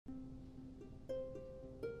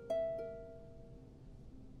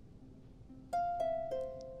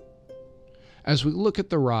As we look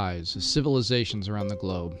at the rise of civilizations around the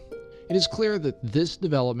globe, it is clear that this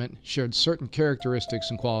development shared certain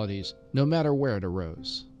characteristics and qualities no matter where it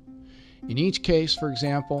arose. In each case, for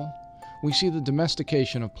example, we see the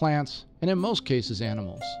domestication of plants and in most cases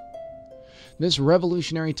animals. This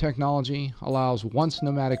revolutionary technology allows once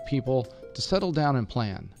nomadic people to settle down and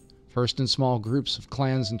plan, first in small groups of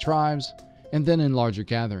clans and tribes, and then in larger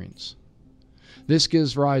gatherings. This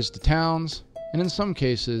gives rise to towns, and in some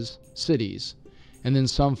cases, cities, and then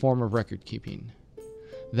some form of record keeping.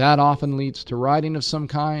 That often leads to writing of some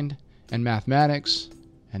kind and mathematics,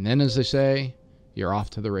 and then, as they say, you're off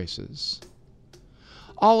to the races.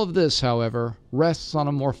 All of this, however, rests on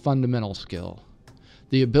a more fundamental skill,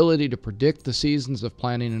 the ability to predict the seasons of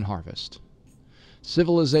planting and harvest.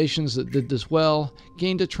 Civilizations that did this well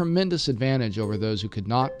gained a tremendous advantage over those who could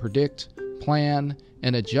not predict, plan,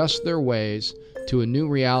 and adjust their ways to a new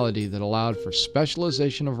reality that allowed for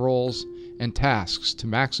specialization of roles and tasks to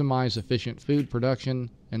maximize efficient food production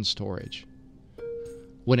and storage.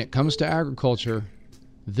 When it comes to agriculture,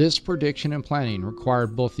 this prediction and planning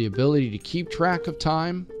required both the ability to keep track of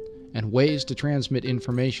time and ways to transmit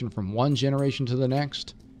information from one generation to the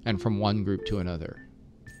next and from one group to another.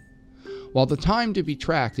 While the time to be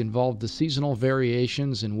tracked involved the seasonal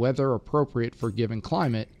variations in weather appropriate for a given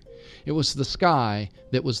climate, it was the sky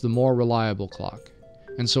that was the more reliable clock,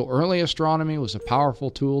 and so early astronomy was a powerful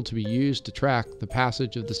tool to be used to track the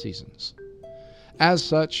passage of the seasons. As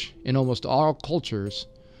such, in almost all cultures,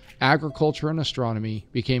 agriculture and astronomy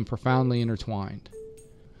became profoundly intertwined.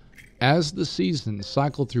 As the seasons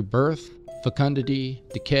cycled through birth, fecundity,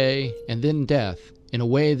 decay, and then death in a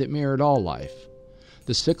way that mirrored all life,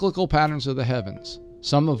 the cyclical patterns of the heavens,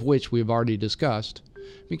 some of which we have already discussed,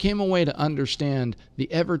 became a way to understand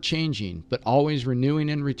the ever-changing but always renewing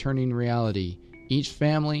and returning reality each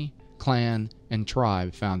family, clan, and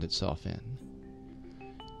tribe found itself in.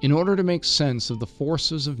 In order to make sense of the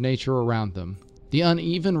forces of nature around them, the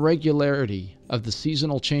uneven regularity of the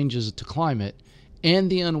seasonal changes to climate, and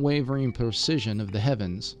the unwavering precision of the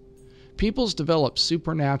heavens, peoples developed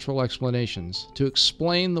supernatural explanations to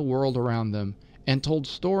explain the world around them and told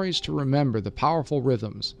stories to remember the powerful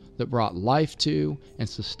rhythms that brought life to and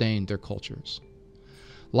sustained their cultures.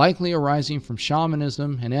 Likely arising from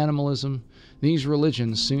shamanism and animalism, these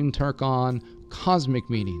religions soon took on cosmic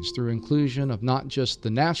meanings through inclusion of not just the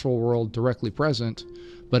natural world directly present,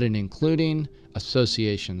 but in including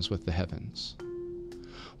associations with the heavens.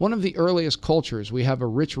 One of the earliest cultures we have a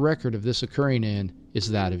rich record of this occurring in is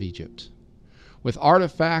that of Egypt. With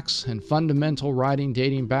artifacts and fundamental writing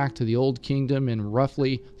dating back to the Old Kingdom in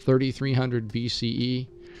roughly 3300 BCE,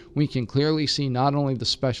 we can clearly see not only the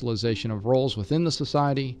specialization of roles within the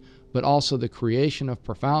society, but also the creation of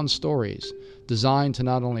profound stories designed to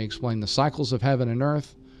not only explain the cycles of heaven and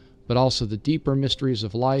earth, but also the deeper mysteries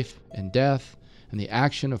of life and death and the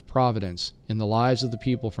action of providence in the lives of the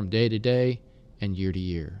people from day to day and year to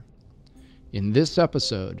year. In this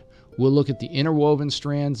episode, we'll look at the interwoven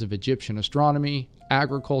strands of Egyptian astronomy,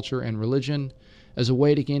 agriculture, and religion as a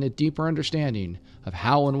way to gain a deeper understanding of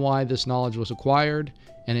how and why this knowledge was acquired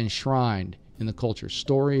and enshrined in the culture's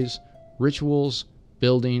stories, rituals,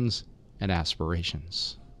 buildings, and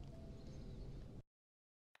aspirations.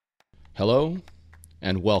 Hello,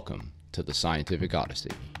 and welcome to the Scientific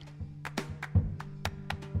Odyssey.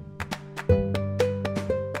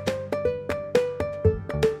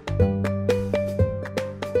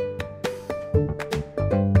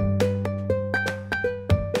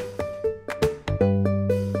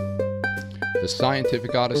 The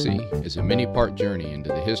Scientific Odyssey is a many-part journey into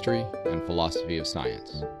the history and philosophy of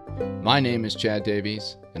science. My name is Chad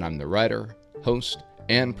Davies, and I'm the writer, host,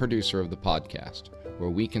 and producer of the podcast, where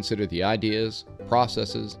we consider the ideas,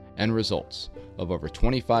 processes, and results of over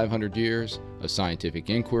 2,500 years of scientific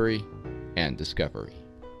inquiry and discovery.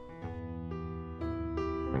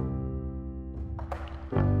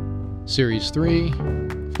 Series 3,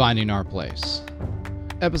 Finding Our Place.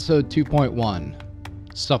 Episode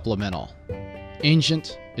 2.1, Supplemental,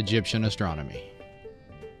 Ancient Egyptian Astronomy.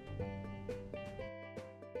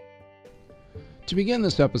 To begin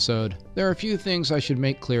this episode, there are a few things I should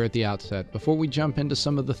make clear at the outset before we jump into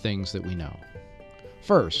some of the things that we know.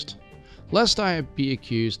 First, lest I be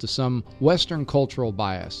accused of some Western cultural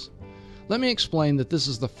bias, let me explain that this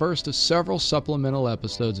is the first of several supplemental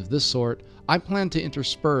episodes of this sort I plan to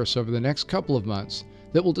intersperse over the next couple of months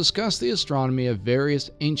that will discuss the astronomy of various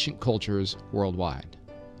ancient cultures worldwide.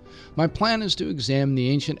 My plan is to examine the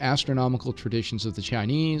ancient astronomical traditions of the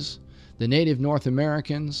Chinese, the native North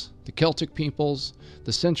Americans, the Celtic peoples,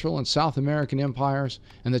 the Central and South American empires,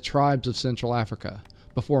 and the tribes of Central Africa,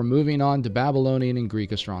 before moving on to Babylonian and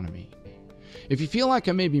Greek astronomy. If you feel like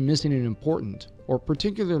I may be missing an important or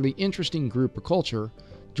particularly interesting group or culture,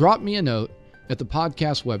 drop me a note at the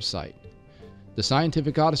podcast website,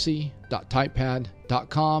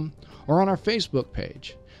 thescientificodyssey.typepad.com, or on our Facebook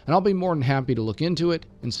page, and I'll be more than happy to look into it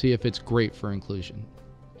and see if it's great for inclusion.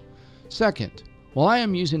 Second, while I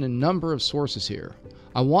am using a number of sources here,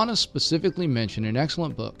 I want to specifically mention an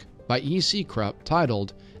excellent book by E.C. Krupp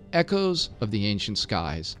titled Echoes of the Ancient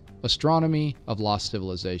Skies, Astronomy of Lost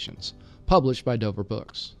Civilizations, published by Dover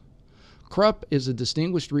Books. Krupp is a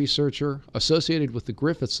distinguished researcher associated with the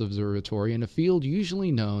Griffiths Observatory in a field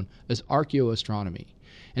usually known as archaeoastronomy,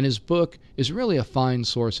 and his book is really a fine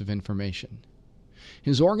source of information.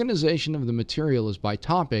 His organization of the material is by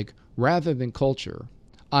topic rather than culture,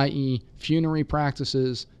 i.e., funerary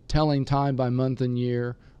practices, telling time by month and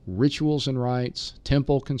year, rituals and rites,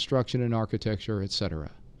 temple construction and architecture,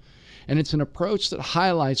 etc. And it's an approach that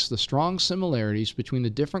highlights the strong similarities between the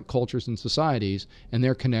different cultures and societies and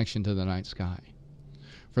their connection to the night sky.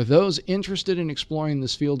 For those interested in exploring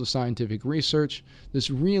this field of scientific research, this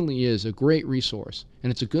really is a great resource,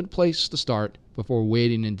 and it's a good place to start before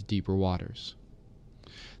wading into deeper waters.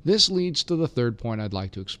 This leads to the third point I'd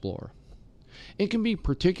like to explore. It can be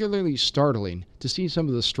particularly startling to see some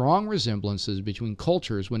of the strong resemblances between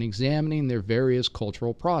cultures when examining their various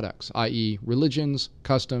cultural products, i.e., religions,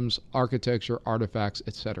 customs, architecture, artifacts,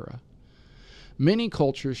 etc. Many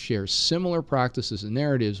cultures share similar practices and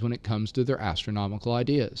narratives when it comes to their astronomical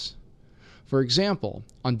ideas. For example,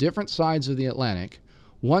 on different sides of the Atlantic,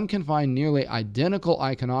 one can find nearly identical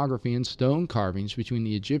iconography and stone carvings between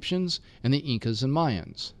the Egyptians and the Incas and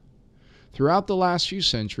Mayans. Throughout the last few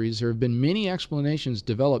centuries, there have been many explanations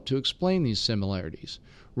developed to explain these similarities,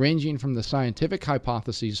 ranging from the scientific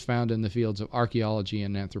hypotheses found in the fields of archaeology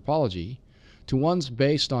and anthropology, to ones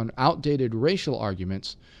based on outdated racial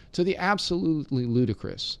arguments, to the absolutely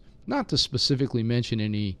ludicrous, not to specifically mention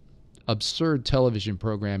any absurd television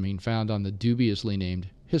programming found on the dubiously named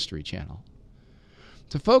History Channel.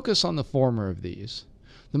 To focus on the former of these,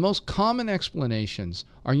 the most common explanations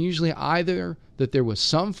are usually either that there was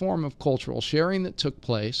some form of cultural sharing that took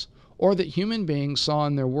place, or that human beings saw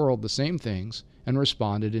in their world the same things and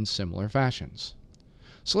responded in similar fashions.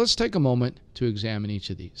 So let's take a moment to examine each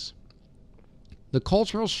of these. The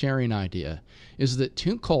cultural sharing idea is that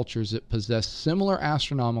two cultures that possess similar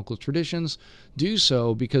astronomical traditions do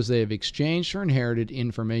so because they have exchanged or inherited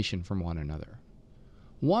information from one another.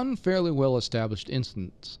 One fairly well-established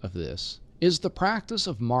instance of this is the practice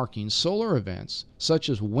of marking solar events, such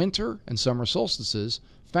as winter and summer solstices,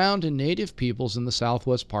 found in native peoples in the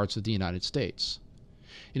southwest parts of the United States.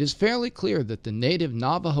 It is fairly clear that the native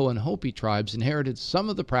Navajo and Hopi tribes inherited some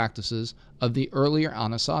of the practices of the earlier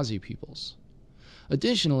Anasazi peoples.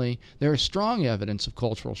 Additionally, there is strong evidence of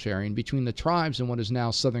cultural sharing between the tribes in what is now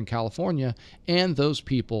Southern California and those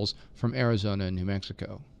peoples from Arizona and New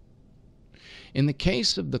Mexico. In the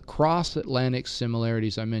case of the cross-Atlantic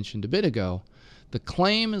similarities I mentioned a bit ago, the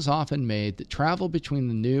claim is often made that travel between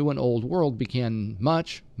the New and Old World began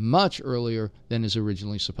much, much earlier than is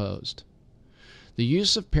originally supposed. The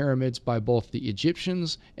use of pyramids by both the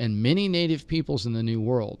Egyptians and many native peoples in the New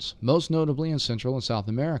Worlds, most notably in Central and South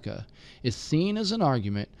America, is seen as an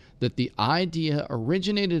argument that the idea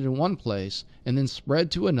originated in one place and then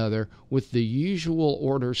spread to another, with the usual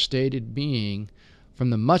order stated being from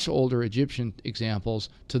the much older Egyptian examples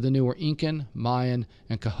to the newer Incan, Mayan,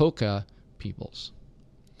 and Cahokia peoples.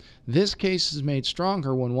 This case is made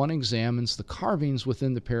stronger when one examines the carvings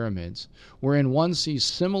within the pyramids, wherein one sees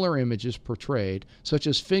similar images portrayed, such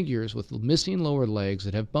as figures with missing lower legs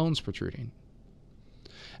that have bones protruding.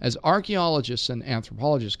 As archaeologists and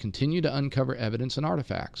anthropologists continue to uncover evidence and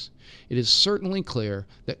artifacts, it is certainly clear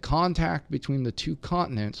that contact between the two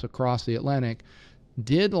continents across the Atlantic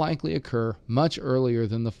did likely occur much earlier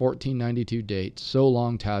than the 1492 date so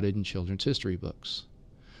long touted in children's history books.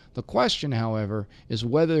 The question, however, is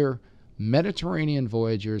whether Mediterranean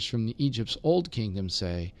voyagers from Egypt's Old Kingdom,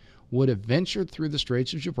 say, would have ventured through the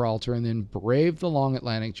Straits of Gibraltar and then braved the long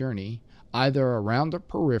Atlantic journey, either around a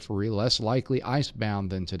periphery less likely ice-bound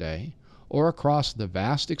than today, or across the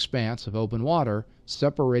vast expanse of open water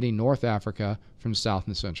separating North Africa from South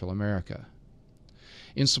and Central America.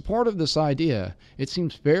 In support of this idea, it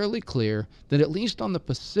seems fairly clear that at least on the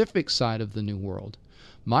Pacific side of the New World,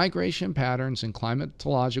 migration patterns and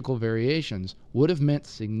climatological variations would have meant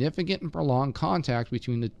significant and prolonged contact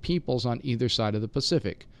between the peoples on either side of the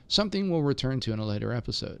Pacific, something we'll return to in a later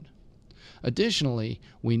episode. Additionally,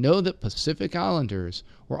 we know that Pacific Islanders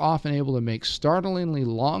were often able to make startlingly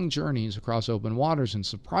long journeys across open waters in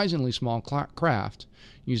surprisingly small craft,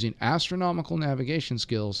 using astronomical navigation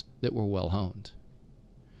skills that were well honed.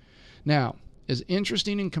 Now, as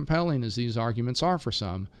interesting and compelling as these arguments are for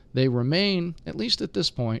some, they remain, at least at this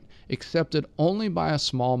point, accepted only by a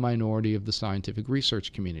small minority of the scientific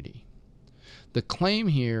research community. The claim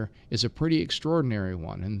here is a pretty extraordinary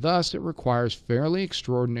one, and thus it requires fairly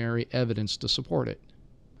extraordinary evidence to support it.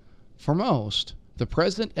 For most, the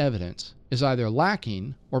present evidence is either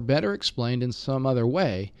lacking or better explained in some other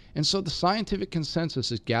way, and so the scientific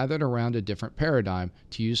consensus is gathered around a different paradigm,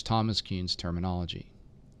 to use Thomas Kuhn's terminology.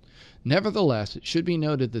 Nevertheless, it should be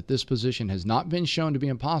noted that this position has not been shown to be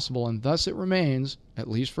impossible, and thus it remains, at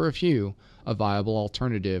least for a few, a viable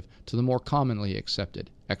alternative to the more commonly accepted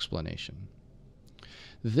explanation.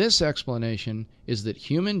 This explanation is that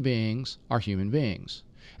human beings are human beings,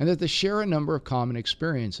 and that they share a number of common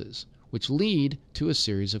experiences, which lead to a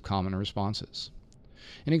series of common responses.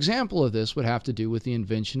 An example of this would have to do with the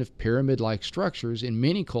invention of pyramid-like structures in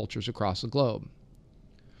many cultures across the globe.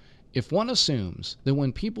 If one assumes that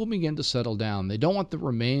when people begin to settle down, they don't want the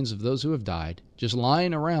remains of those who have died just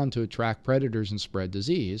lying around to attract predators and spread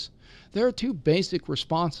disease, there are two basic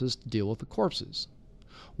responses to deal with the corpses.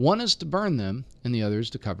 One is to burn them, and the other is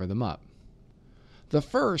to cover them up. The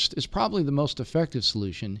first is probably the most effective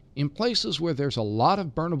solution in places where there's a lot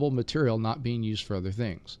of burnable material not being used for other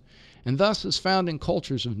things, and thus is found in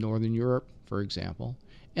cultures of Northern Europe, for example,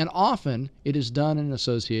 and often it is done in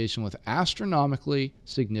association with astronomically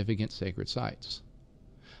significant sacred sites.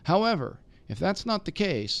 However, if that's not the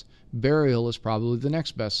case, burial is probably the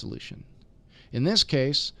next best solution. In this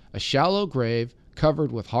case, a shallow grave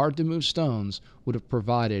covered with hard-to-move stones would have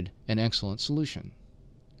provided an excellent solution.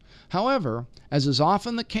 However, as is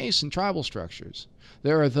often the case in tribal structures,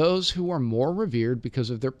 there are those who are more revered because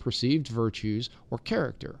of their perceived virtues or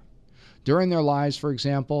character. During their lives, for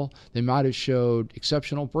example, they might have showed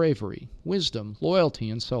exceptional bravery, wisdom, loyalty,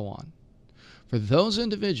 and so on. For those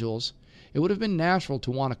individuals, it would have been natural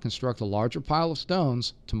to want to construct a larger pile of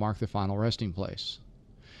stones to mark their final resting place.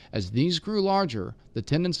 As these grew larger, the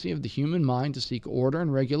tendency of the human mind to seek order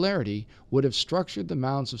and regularity would have structured the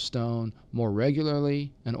mounds of stone more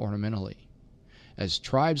regularly and ornamentally. As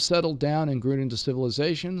tribes settled down and grew into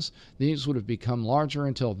civilizations, these would have become larger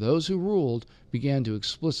until those who ruled began to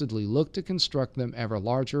explicitly look to construct them ever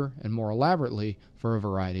larger and more elaborately for a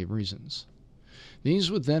variety of reasons.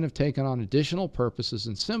 These would then have taken on additional purposes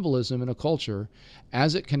and symbolism in a culture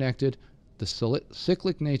as it connected the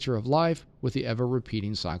cyclic nature of life with the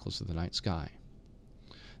ever-repeating cycles of the night sky.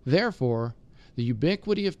 Therefore, the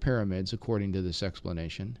ubiquity of pyramids, according to this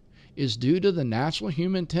explanation, is due to the natural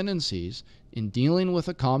human tendencies in dealing with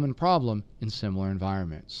a common problem in similar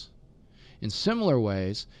environments. In similar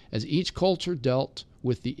ways, as each culture dealt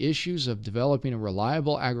with the issues of developing a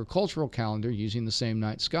reliable agricultural calendar using the same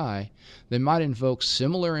night sky, they might invoke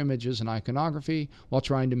similar images and iconography while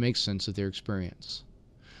trying to make sense of their experience.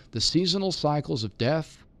 The seasonal cycles of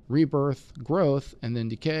death, rebirth, growth, and then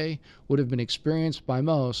decay would have been experienced by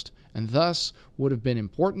most, and thus would have been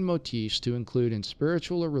important motifs to include in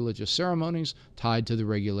spiritual or religious ceremonies tied to the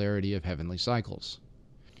regularity of heavenly cycles.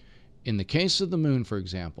 In the case of the moon, for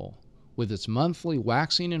example, with its monthly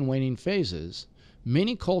waxing and waning phases,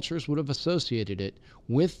 many cultures would have associated it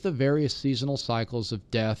with the various seasonal cycles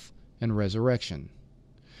of death and resurrection.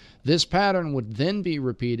 This pattern would then be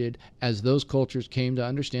repeated as those cultures came to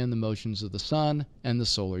understand the motions of the sun and the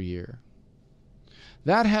solar year.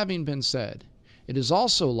 That having been said, it is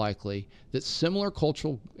also likely that similar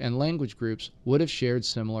cultural and language groups would have shared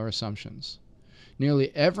similar assumptions.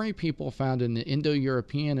 Nearly every people found in the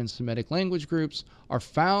Indo-European and Semitic language groups are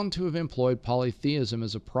found to have employed polytheism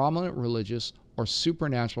as a prominent religious or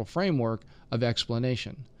supernatural framework of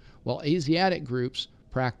explanation, while Asiatic groups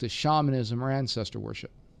practice shamanism or ancestor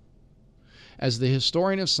worship. As the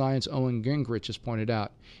historian of science Owen Gingerich has pointed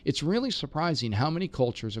out, it's really surprising how many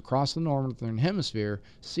cultures across the northern hemisphere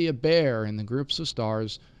see a bear in the groups of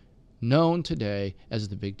stars known today as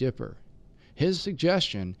the Big Dipper. His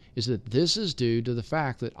suggestion is that this is due to the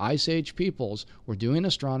fact that Ice Age peoples were doing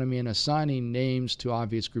astronomy and assigning names to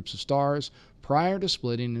obvious groups of stars prior to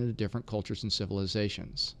splitting into different cultures and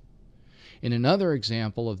civilizations. In another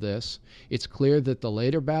example of this, it's clear that the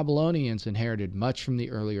later Babylonians inherited much from the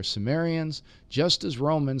earlier Sumerians, just as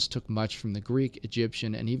Romans took much from the Greek,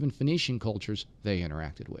 Egyptian, and even Phoenician cultures they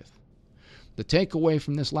interacted with. The takeaway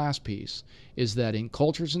from this last piece is that in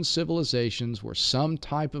cultures and civilizations where some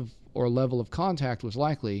type of or level of contact was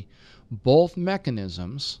likely, both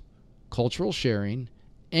mechanisms, cultural sharing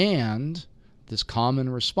and this common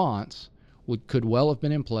response, could well have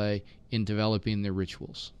been in play in developing their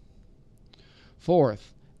rituals.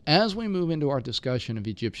 Fourth, as we move into our discussion of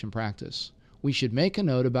Egyptian practice, we should make a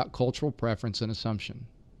note about cultural preference and assumption.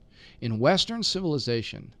 In Western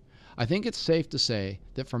civilization, I think it's safe to say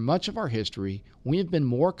that for much of our history, we have been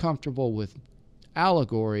more comfortable with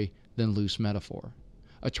allegory than loose metaphor,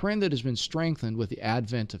 a trend that has been strengthened with the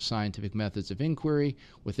advent of scientific methods of inquiry,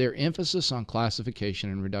 with their emphasis on classification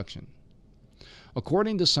and reduction.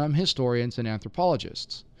 According to some historians and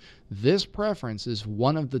anthropologists, this preference is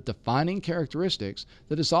one of the defining characteristics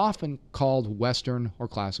that is often called Western or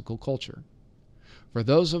classical culture. For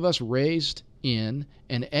those of us raised in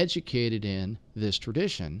and educated in this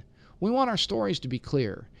tradition, we want our stories to be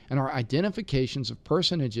clear and our identifications of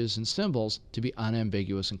personages and symbols to be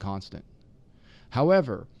unambiguous and constant.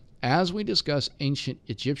 However, as we discuss ancient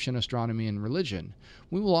Egyptian astronomy and religion,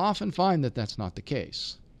 we will often find that that's not the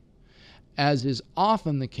case. As is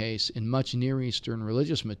often the case in much Near Eastern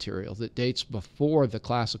religious material that dates before the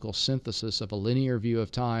classical synthesis of a linear view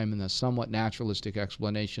of time and the somewhat naturalistic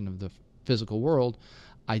explanation of the physical world,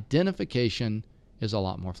 identification is a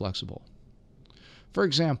lot more flexible. For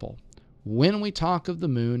example, when we talk of the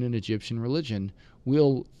moon in Egyptian religion,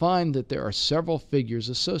 we'll find that there are several figures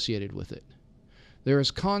associated with it. There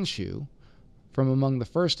is Khonshu, from among the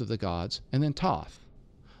first of the gods, and then Thoth.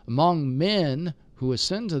 Among men who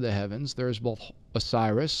ascend to the heavens, there is both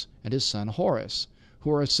Osiris and his son Horus,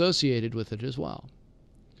 who are associated with it as well.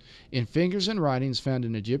 In figures and writings found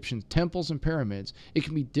in Egyptian temples and pyramids, it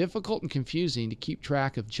can be difficult and confusing to keep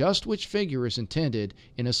track of just which figure is intended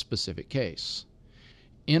in a specific case.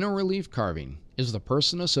 In a relief carving, is the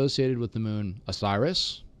person associated with the moon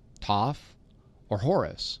Osiris, Thoth, or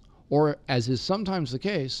Horus? Or, as is sometimes the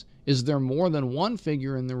case, is there more than one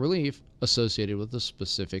figure in the relief associated with a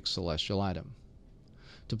specific celestial item?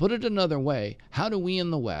 To put it another way, how do we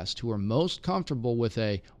in the West, who are most comfortable with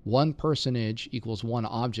a one personage equals one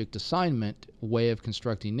object assignment way of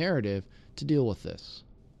constructing narrative, to deal with this?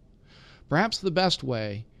 Perhaps the best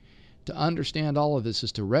way to understand all of this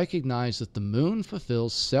is to recognize that the moon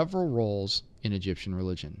fulfills several roles in Egyptian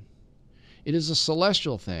religion. It is a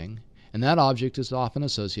celestial thing, and that object is often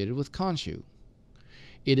associated with Khonshu.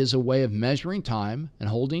 It is a way of measuring time and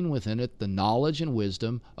holding within it the knowledge and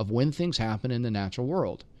wisdom of when things happen in the natural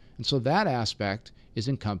world. And so that aspect is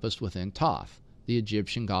encompassed within Thoth, the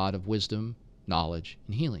Egyptian god of wisdom, knowledge,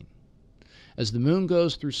 and healing. As the moon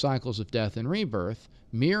goes through cycles of death and rebirth,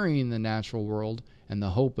 mirroring the natural world and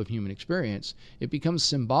the hope of human experience, it becomes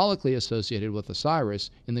symbolically associated with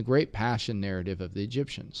Osiris in the great passion narrative of the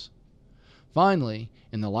Egyptians. Finally,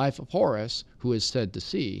 in the life of Horus, who is said to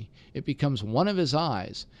see, it becomes one of his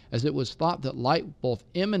eyes, as it was thought that light both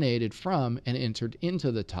emanated from and entered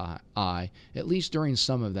into the eye, at least during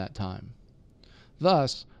some of that time.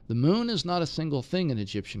 Thus, the moon is not a single thing in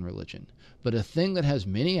Egyptian religion, but a thing that has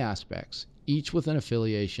many aspects, each with an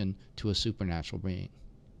affiliation to a supernatural being.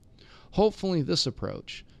 Hopefully this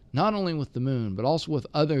approach, not only with the moon, but also with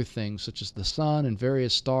other things such as the sun and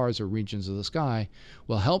various stars or regions of the sky,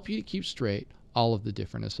 will help you to keep straight all of the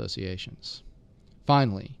different associations.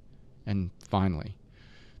 Finally,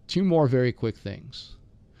 two more very quick things.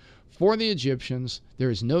 For the Egyptians, there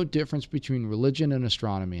is no difference between religion and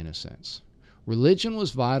astronomy in a sense. Religion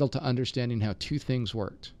was vital to understanding how two things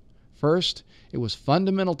worked. First, it was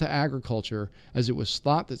fundamental to agriculture, as it was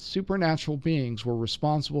thought that supernatural beings were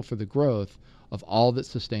responsible for the growth of all that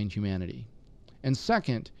sustained humanity. And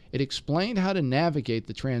second, it explained how to navigate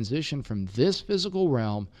the transition from this physical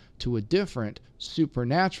realm to a different,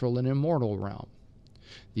 supernatural and immortal realm.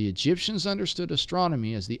 The Egyptians understood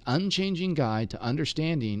astronomy as the unchanging guide to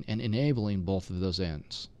understanding and enabling both of those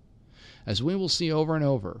ends. As we will see over and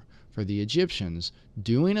over, for the Egyptians,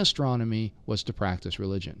 doing astronomy was to practice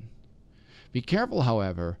religion. Be careful,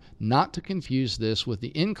 however, not to confuse this with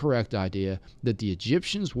the incorrect idea that the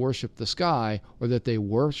Egyptians worshipped the sky or that they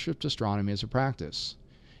worshipped astronomy as a practice.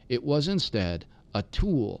 It was instead a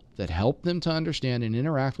tool that helped them to understand and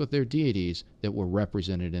interact with their deities that were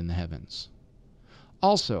represented in the heavens.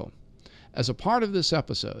 Also, as a part of this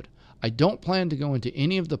episode, I don't plan to go into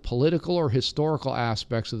any of the political or historical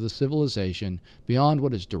aspects of the civilization beyond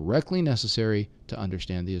what is directly necessary to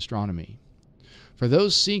understand the astronomy. For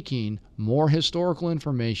those seeking more historical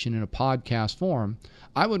information in a podcast form,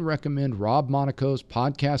 I would recommend Rob Monaco's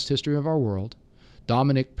podcast History of Our World,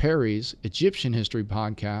 Dominic Perry's Egyptian History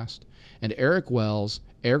podcast, and Eric Wells'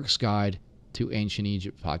 Eric's Guide to Ancient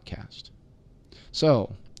Egypt podcast.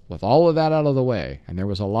 So, with all of that out of the way, and there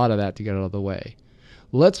was a lot of that to get out of the way,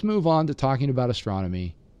 let's move on to talking about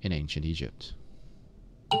astronomy in ancient Egypt.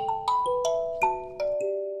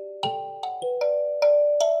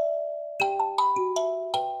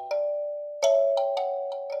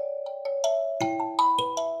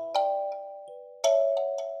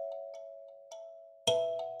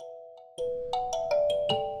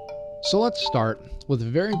 So let's start with a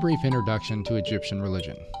very brief introduction to Egyptian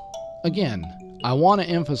religion. Again, I want to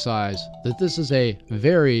emphasize that this is a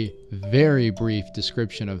very, very brief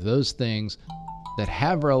description of those things that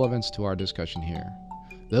have relevance to our discussion here.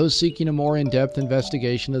 Those seeking a more in-depth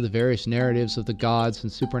investigation of the various narratives of the gods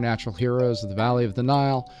and supernatural heroes of the Valley of the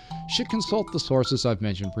Nile should consult the sources I've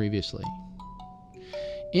mentioned previously.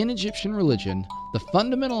 In Egyptian religion, the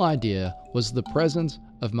fundamental idea was the presence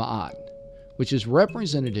of Ma'at, which is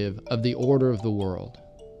representative of the order of the world.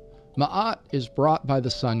 Ma'at is brought by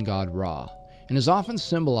the sun god Ra, and is often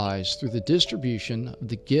symbolized through the distribution of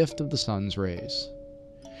the gift of the sun's rays.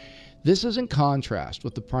 This is in contrast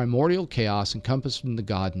with the primordial chaos encompassed in the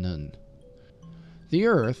god Nun. The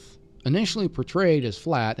earth, initially portrayed as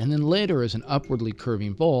flat and then later as an upwardly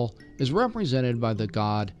curving bowl, is represented by the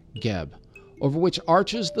god Geb, over which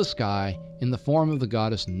arches the sky in the form of the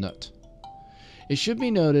goddess Nut. It should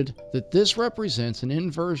be noted that this represents an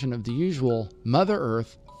inversion of the usual Mother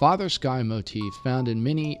Earth, Father Sky motif found in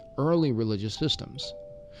many early religious systems.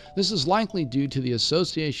 This is likely due to the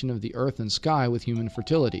association of the earth and sky with human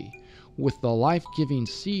fertility, with the life-giving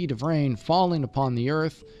seed of rain falling upon the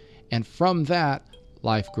earth, and from that,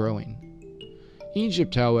 life growing.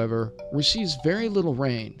 Egypt, however, receives very little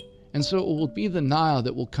rain, and so it will be the Nile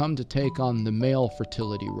that will come to take on the male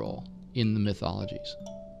fertility role in the mythologies.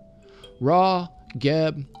 Ra,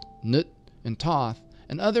 Geb, Nut, and Thoth,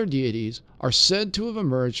 and other deities are said to have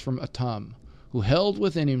emerged from Atum, who held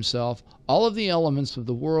within himself all of the elements of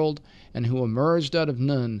the world and who emerged out of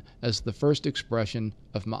Nun as the first expression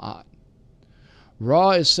of Ma'at.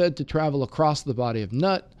 Ra is said to travel across the body of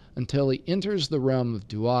Nut until he enters the realm of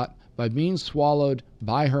Duat by being swallowed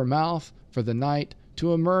by her mouth for the night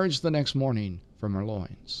to emerge the next morning from her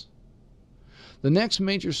loins. The next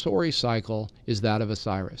major story cycle is that of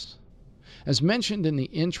Osiris. As mentioned in the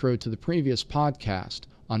intro to the previous podcast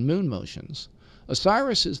on moon motions,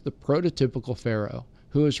 Osiris is the prototypical pharaoh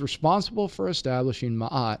who is responsible for establishing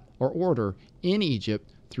Ma'at, or order, in Egypt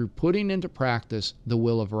through putting into practice the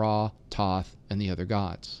will of Ra, Thoth, and the other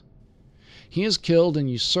gods. He is killed and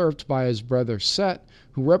usurped by his brother Set,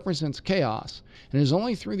 who represents chaos, and it is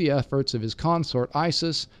only through the efforts of his consort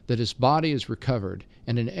Isis that his body is recovered,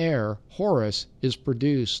 and an heir, Horus, is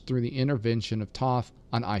produced through the intervention of Thoth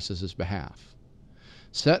on Isis's behalf.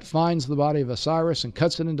 Set finds the body of Osiris and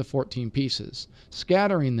cuts it into 14 pieces,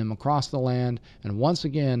 scattering them across the land, and once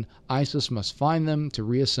again Isis must find them to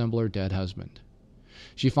reassemble her dead husband.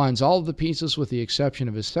 She finds all of the pieces with the exception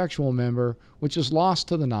of his sexual member, which is lost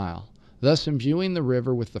to the Nile, thus imbuing the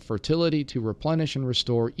river with the fertility to replenish and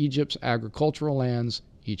restore Egypt's agricultural lands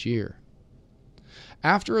each year.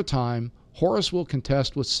 After a time, Horus will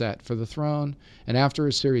contest with Set for the throne, and after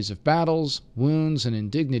a series of battles, wounds, and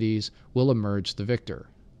indignities, will emerge the victor.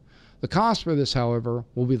 The cost for this, however,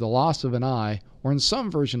 will be the loss of an eye, or in some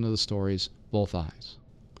version of the stories, both eyes.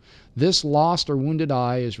 This lost or wounded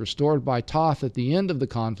eye is restored by Thoth at the end of the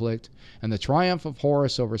conflict, and the triumph of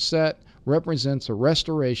Horus over Set represents a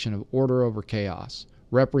restoration of order over chaos,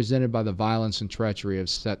 represented by the violence and treachery of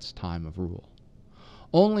Set's time of rule.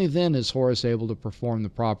 Only then is Horus able to perform the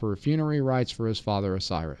proper funerary rites for his father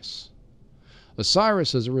Osiris.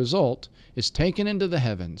 Osiris, as a result, is taken into the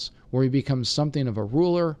heavens, where he becomes something of a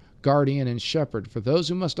ruler, guardian, and shepherd for those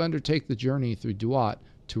who must undertake the journey through Duat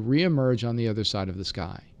to re-emerge on the other side of the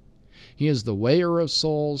sky. He is the weigher of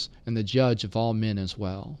souls and the judge of all men as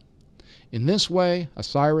well. In this way,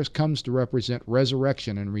 Osiris comes to represent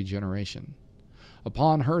resurrection and regeneration.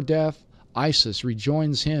 Upon her death, Isis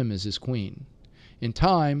rejoins him as his queen. In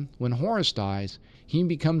time, when Horus dies, he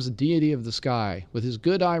becomes a deity of the sky, with his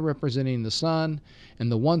good eye representing the sun,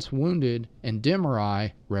 and the once wounded and dimmer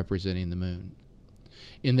eye representing the moon.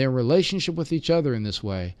 In their relationship with each other in this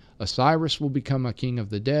way, Osiris will become a king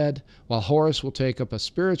of the dead, while Horus will take up a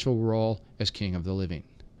spiritual role as king of the living.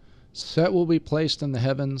 Set will be placed in the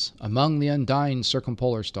heavens among the undying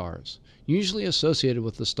circumpolar stars, usually associated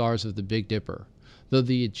with the stars of the Big Dipper, though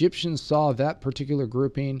the Egyptians saw that particular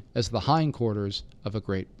grouping as the hindquarters of a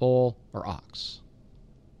great bull or ox.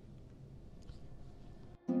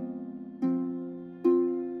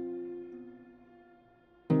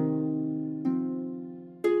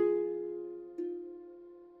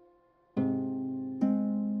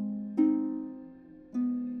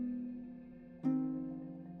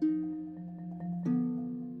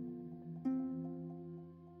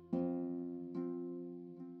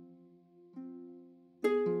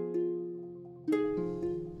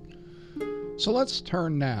 So let's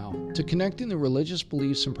turn now to connecting the religious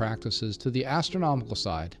beliefs and practices to the astronomical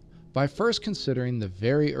side by first considering the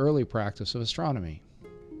very early practice of astronomy.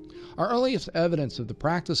 Our earliest evidence of the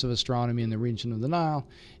practice of astronomy in the region of the Nile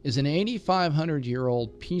is an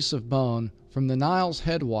 8,500-year-old piece of bone from the Nile's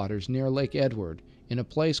headwaters near Lake Edward in a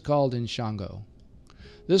place called Inshango.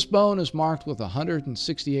 This bone is marked with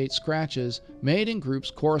 168 scratches made in groups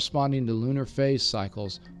corresponding to lunar phase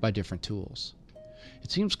cycles by different tools.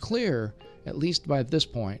 It seems clear, at least by this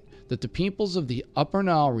point, that the peoples of the Upper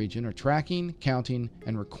Nile region are tracking, counting,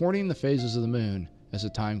 and recording the phases of the moon as a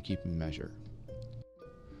timekeeping measure.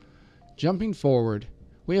 Jumping forward,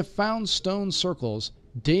 we have found stone circles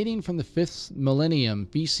dating from the 5th millennium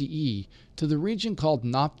BCE to the region called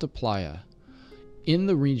Nabta Playa, in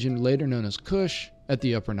the region later known as Kush at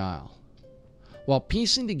the Upper Nile. While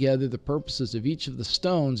piecing together the purposes of each of the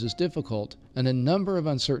stones is difficult and a number of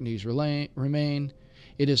uncertainties remain,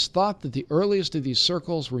 it is thought that the earliest of these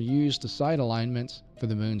circles were used to site alignments for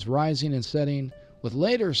the moon's rising and setting, with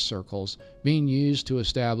later circles being used to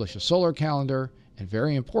establish a solar calendar and,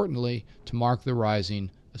 very importantly, to mark the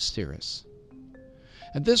rising of Sirius.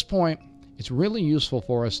 At this point, it's really useful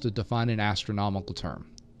for us to define an astronomical term: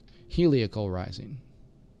 heliacal rising.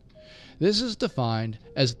 This is defined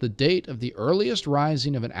as the date of the earliest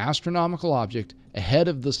rising of an astronomical object ahead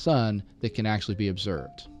of the sun that can actually be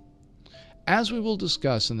observed. As we will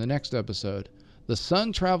discuss in the next episode, the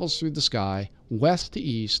sun travels through the sky west to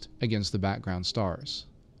east against the background stars.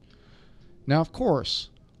 Now, of course,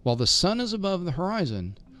 while the sun is above the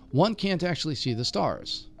horizon, one can't actually see the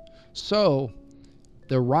stars. So,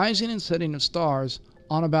 the rising and setting of stars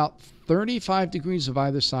on about 35 degrees of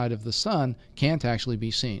either side of the sun can't actually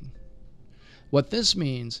be seen. What this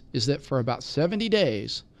means is that for about 70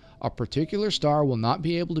 days, a particular star will not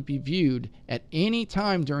be able to be viewed at any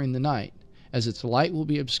time during the night, as its light will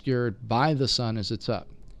be obscured by the sun as it's up,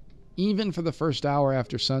 even for the first hour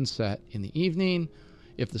after sunset in the evening,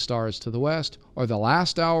 if the star is to the west, or the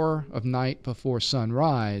last hour of night before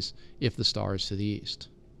sunrise, if the star is to the east.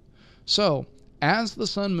 So, as the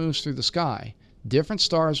sun moves through the sky, different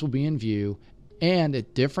stars will be in view, and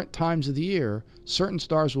at different times of the year, certain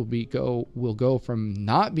stars will go from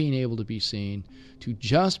not being able to be seen to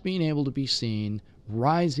just being able to be seen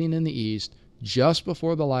rising in the east just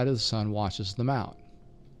before the light of the sun washes them out.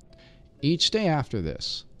 Each day after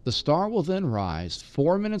this, the star will then rise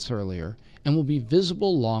 4 minutes earlier and will be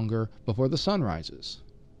visible longer before the sun rises.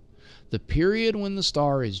 The period when the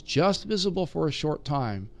star is just visible for a short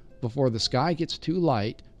time before the sky gets too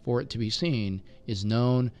light for it to be seen is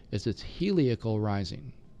known as its heliacal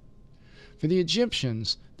rising. For the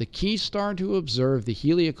Egyptians, the key star to observe the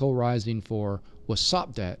heliacal rising for was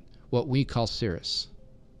Sopdet, what we call Sirius.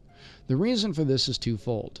 The reason for this is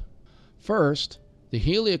twofold. First, the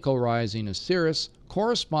heliacal rising of Sirius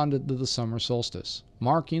corresponded to the summer solstice,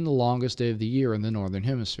 marking the longest day of the year in the northern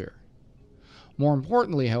hemisphere. More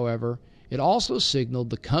importantly, however, it also signaled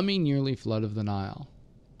the coming yearly flood of the Nile.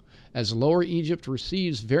 As Lower Egypt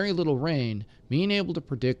receives very little rain, being able to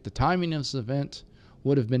predict the timing of this event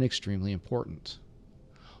would have been extremely important.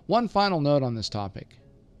 One final note on this topic.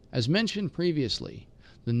 As mentioned previously,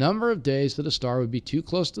 the number of days that a star would be too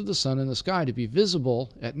close to the sun in the sky to be visible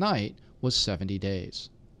at night was 70 days.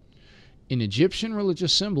 In Egyptian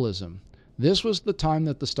religious symbolism, this was the time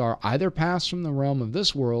that the star either passed from the realm of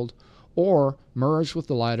this world or merged with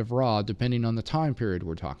the light of Ra, depending on the time period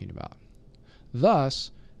we're talking about.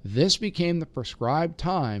 Thus, this became the prescribed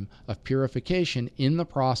time of purification in the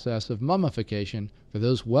process of mummification for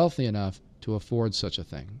those wealthy enough to afford such a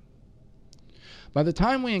thing. By the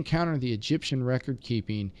time we encounter the Egyptian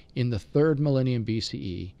record-keeping in the 3rd millennium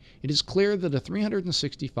BCE, it is clear that a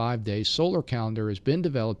 365-day solar calendar has been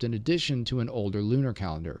developed in addition to an older lunar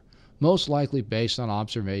calendar, most likely based on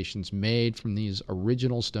observations made from these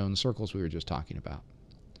original stone circles we were just talking about.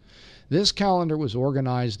 This calendar was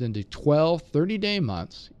organized into 12 30-day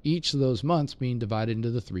months, each of those months being divided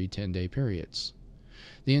into the 3 10-day periods.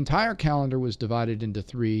 The entire calendar was divided into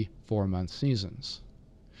 3 4-month seasons.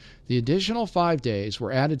 The additional 5 days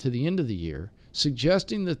were added to the end of the year,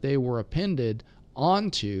 suggesting that they were appended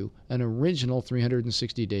onto an original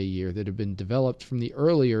 360-day year that had been developed from the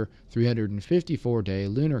earlier 354-day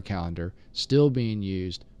lunar calendar, still being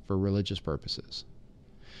used for religious purposes.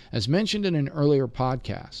 As mentioned in an earlier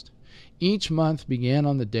podcast, each month began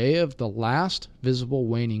on the day of the last visible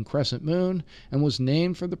waning crescent moon and was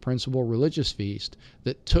named for the principal religious feast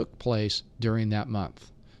that took place during that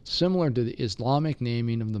month, similar to the Islamic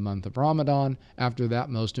naming of the month of Ramadan after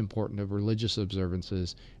that most important of religious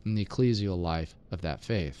observances in the ecclesial life of that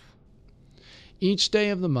faith. Each day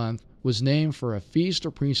of the month was named for a feast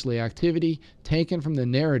or priestly activity taken from the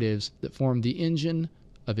narratives that formed the engine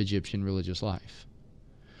of Egyptian religious life.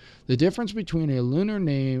 The difference between a lunar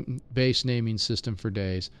base naming system for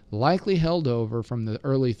days, likely held over from the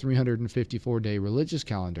early 354-day religious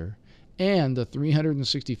calendar, and the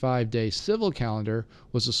 365-day civil calendar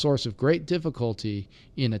was a source of great difficulty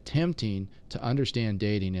in attempting to understand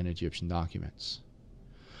dating in Egyptian documents.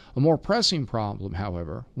 A more pressing problem,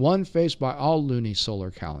 however, one faced by all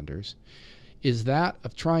lunisolar calendars, is that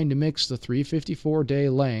of trying to mix the 354-day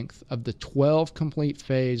length of the 12 complete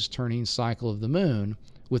phase turning cycle of the moon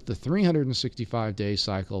with the 365-day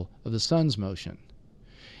cycle of the sun's motion.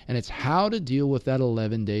 And it's how to deal with that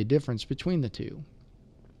 11-day difference between the two.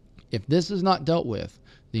 If this is not dealt with,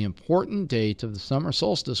 the important date of the summer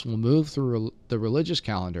solstice will move through the religious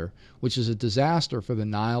calendar, which is a disaster for the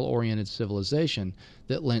Nile-oriented civilization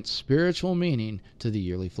that lent spiritual meaning to the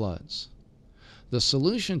yearly floods. The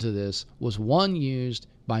solution to this was one used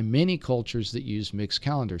by many cultures that use mixed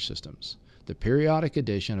calendar systems, the periodic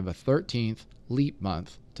addition of a 13th leap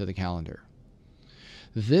month to the calendar.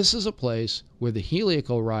 This is a place where the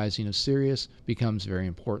heliacal rising of Sirius becomes very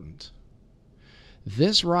important.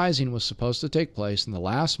 This rising was supposed to take place in the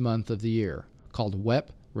last month of the year, called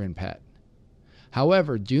Wep Rinpet.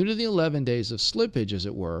 However, due to the 11 days of slippage, as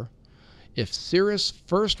it were, if Sirius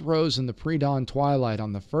first rose in the pre-dawn twilight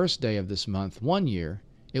on the first day of this month one year,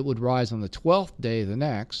 it would rise on the 12th day the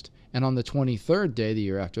next, and on the 23rd day the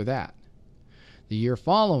year after that. The year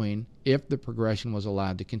following, if the progression was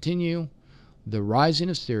allowed to continue, the rising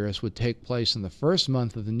of Sirius would take place in the first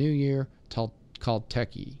month of the new year, called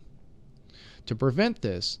Teki. To prevent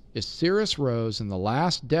this, if Sirius rose in the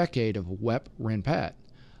last decade of Wep Rinpet,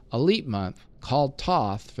 a leap month, called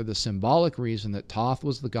Thoth for the symbolic reason that Thoth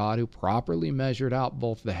was the god who properly measured out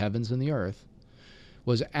both the heavens and the earth,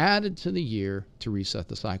 was added to the year to reset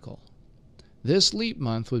the cycle. This leap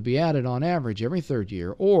month would be added on average every third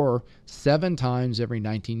year, or 7 times every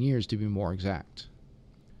 19 years to be more exact.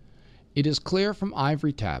 It is clear from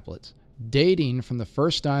ivory tablets, dating from the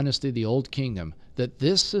first dynasty of the Old Kingdom, that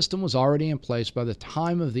this system was already in place by the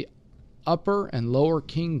time of the Upper and Lower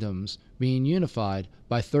Kingdoms being unified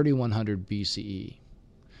by 3100 BCE.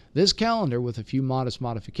 This calendar, with a few modest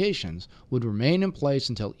modifications, would remain in place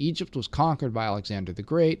until Egypt was conquered by Alexander the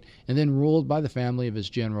Great and then ruled by the family of his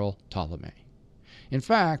general Ptolemy. In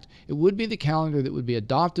fact, it would be the calendar that would be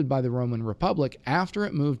adopted by the Roman Republic after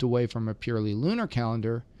it moved away from a purely lunar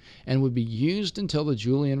calendar and would be used until the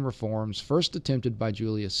Julian reforms first attempted by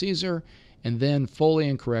Julius Caesar and then fully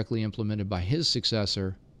and correctly implemented by his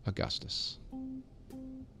successor, Augustus.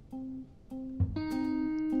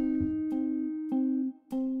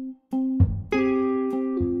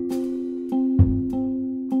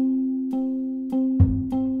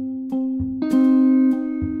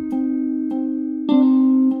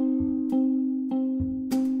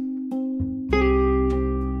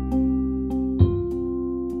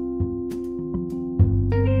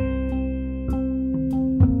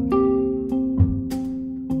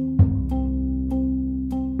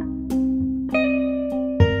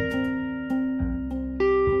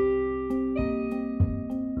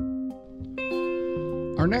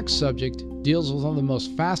 Our next subject deals with one of the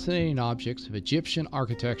most fascinating objects of Egyptian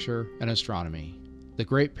architecture and astronomy, the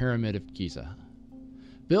Great Pyramid of Giza.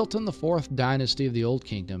 Built in the 4th dynasty of the Old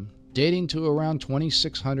Kingdom, dating to around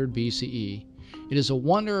 2600 BCE, it is a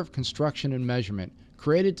wonder of construction and measurement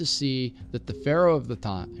created to see that the pharaoh of the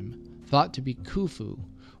time, thought to be Khufu,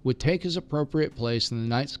 would take his appropriate place in the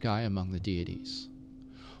night sky among the deities.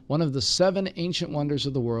 One of the 7 ancient wonders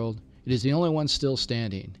of the world, it is the only one still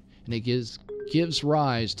standing, and it gives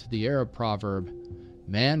rise to the Arab proverb,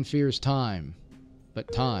 "Man fears time,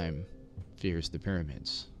 but time fears the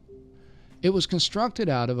pyramids." It was constructed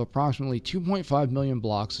out of approximately 2.5 million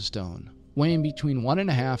blocks of stone, weighing between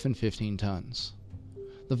 1.5 and 15 tons.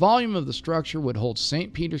 The volume of the structure would hold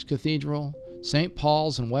St. Peter's Cathedral, St.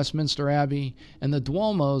 Paul's and Westminster Abbey, and the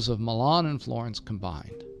Duomos of Milan and Florence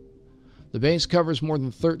combined. The base covers more than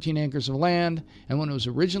 13 acres of land, and when it was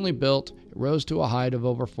originally built, it rose to a height of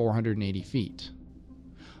over 480 feet.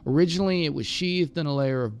 Originally, it was sheathed in a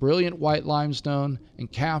layer of brilliant white limestone and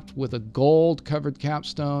capped with a gold-covered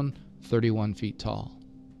capstone 31 feet tall.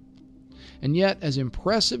 And yet, as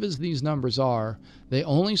impressive as these numbers are, they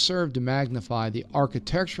only serve to magnify the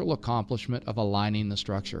architectural accomplishment of aligning the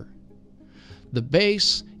structure. The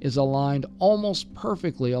base is aligned almost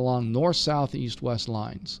perfectly along north, south, east, west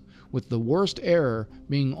lines, with the worst error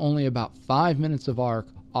being only about 5 minutes of arc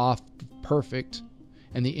off perfect,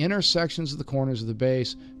 and the intersections of the corners of the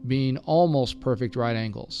base being almost perfect right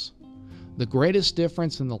angles. The greatest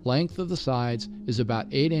difference in the length of the sides is about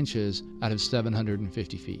 8 inches out of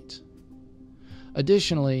 750 feet.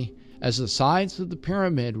 Additionally, As the sides of the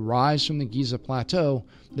pyramid rise from the Giza plateau,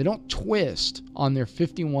 they don't twist on their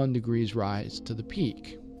 51 degrees rise to the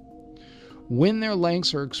peak. When their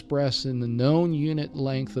lengths are expressed in the known unit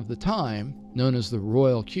length of the time, known as the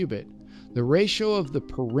royal cubit, the ratio of the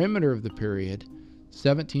perimeter of the period,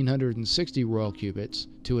 1760 royal cubits,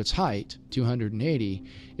 to its height, 280,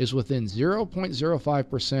 is within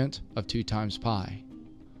 0.05% of 2 times pi.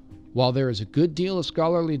 While there is a good deal of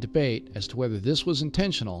scholarly debate as to whether this was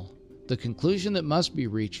intentional, the conclusion that must be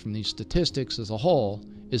reached from these statistics as a whole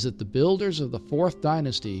is that the builders of the 4th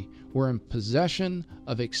dynasty were in possession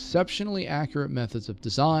of exceptionally accurate methods of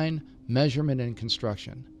design, measurement, and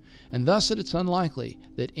construction, and thus that it's unlikely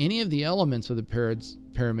that any of the elements of the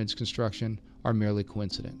pyramid's construction are merely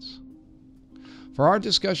coincidence. For our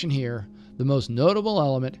discussion here, the most notable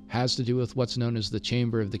element has to do with what's known as the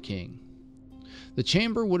Chamber of the King. The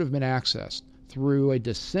chamber would have been accessed through a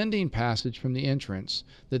descending passage from the entrance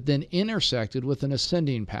that then intersected with an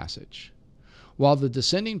ascending passage. While the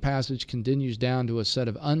descending passage continues down to a set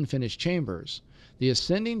of unfinished chambers, the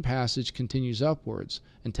ascending passage continues upwards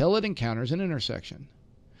until it encounters an intersection.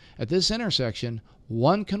 At this intersection,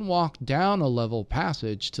 one can walk down a level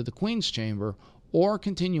passage to the Queen's Chamber or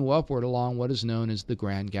continue upward along what is known as the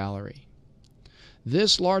Grand Gallery.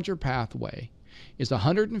 This larger pathway is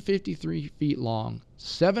 153 feet long,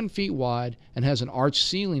 7 feet wide, and has an arched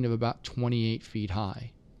ceiling of about 28 feet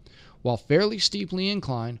high. While fairly steeply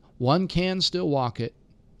inclined, one can still walk it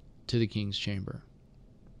to the King's Chamber.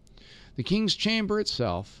 The King's Chamber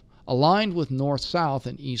itself, aligned with north-south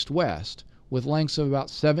and east-west, with lengths of about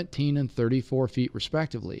 17 and 34 feet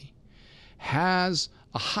respectively, has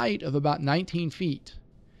a height of about 19 feet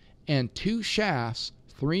and 2 shafts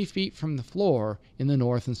 3 feet from the floor in the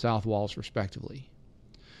north and south walls respectively.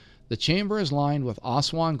 The chamber is lined with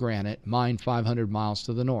Aswan granite mined 500 miles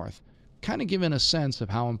to the north, kind of giving a sense of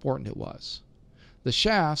how important it was. The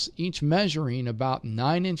shafts, each measuring about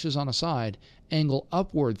 9 inches on a side, angle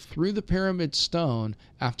upward through the pyramid stone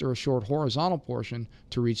after a short horizontal portion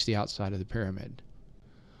to reach the outside of the pyramid.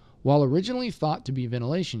 While originally thought to be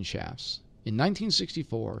ventilation shafts, in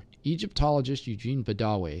 1964, Egyptologist Eugene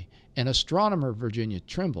Badawi and astronomer Virginia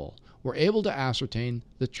Trimble were able to ascertain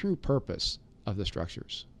the true purpose of the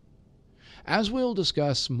structures. As we will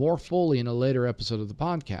discuss more fully in a later episode of the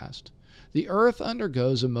podcast, the Earth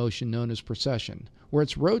undergoes a motion known as precession, where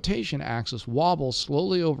its rotation axis wobbles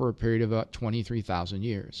slowly over a period of about 23,000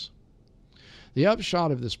 years. The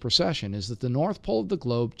upshot of this precession is that the north pole of the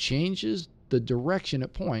globe changes the direction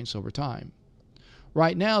it points over time.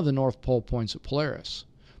 Right now, the North Pole points at Polaris,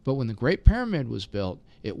 but when the Great Pyramid was built,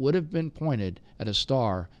 it would have been pointed at a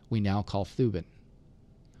star we now call Thuban.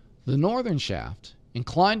 The northern shaft,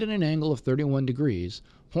 inclined at an angle of 31 degrees,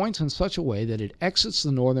 points in such a way that it exits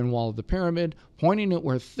the northern wall of the pyramid, pointing at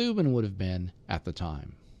where Thuban would have been at the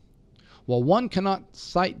time. While one cannot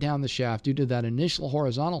sight down the shaft due to that initial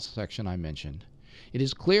horizontal section I mentioned, it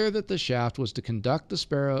is clear that the shaft was to conduct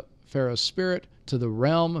the pharaoh's spirit to the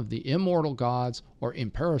realm of the immortal gods or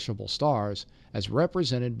imperishable stars, as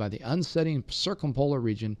represented by the unsetting circumpolar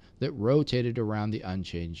region that rotated around the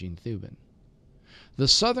unchanging Thuban. The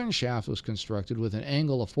southern shaft was constructed with an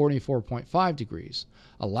angle of 44.5 degrees,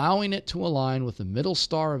 allowing it to align with the middle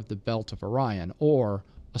star of the belt of Orion, or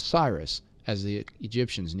Osiris, as the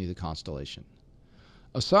Egyptians knew the constellation.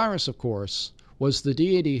 Osiris, of course, was the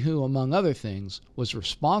deity who, among other things, was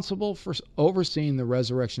responsible for overseeing the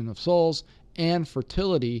resurrection of souls and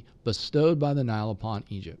fertility bestowed by the Nile upon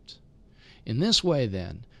Egypt. In this way,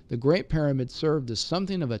 then, the Great Pyramid served as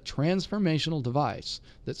something of a transformational device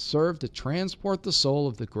that served to transport the soul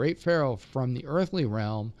of the great pharaoh from the earthly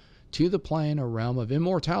realm to the plane or realm of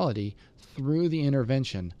immortality through the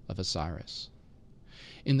intervention of Osiris.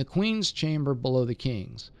 In the Queen's Chamber below the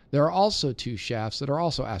King's, there are also 2 shafts that are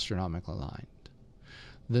also astronomically aligned.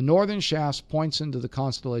 The northern shaft points into the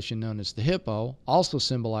constellation known as the Hippo, also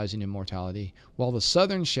symbolizing immortality, while the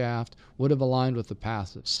southern shaft would have aligned with the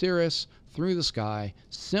path of Sirius through the sky,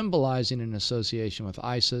 symbolizing an association with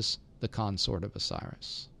Isis, the consort of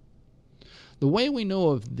Osiris. The way we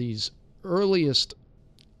know of these earliest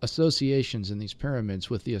associations in these pyramids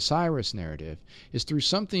with the Osiris narrative is through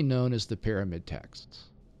something known as the pyramid texts.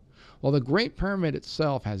 While the Great Pyramid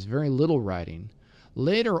itself has very little writing,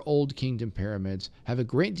 later Old Kingdom pyramids have a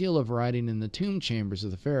great deal of writing in the tomb chambers of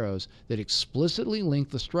the pharaohs that explicitly link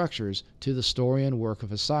the structures to the story and work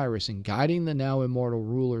of Osiris in guiding the now immortal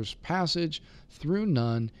ruler's passage through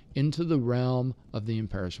Nun into the realm of the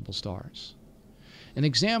imperishable stars. An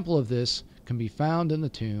example of this can be found in the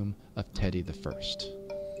tomb of Teti I.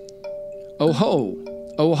 O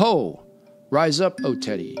ho! O ho! Rise up, O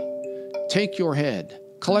Teti! Take your head,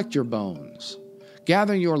 Collect your bones.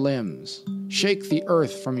 Gather your limbs. Shake the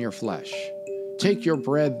earth from your flesh. Take your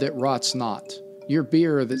bread that rots not, your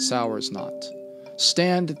beer that sours not.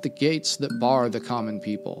 Stand at the gates that bar the common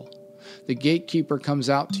people. The gatekeeper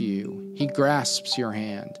comes out to you. He grasps your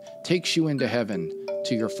hand, takes you into heaven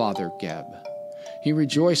to your father Geb. He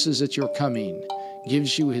rejoices at your coming,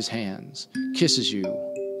 gives you his hands, kisses you,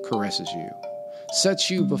 caresses you,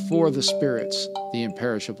 sets you before the spirits, the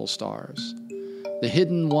imperishable stars. The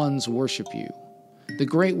hidden ones worship you. The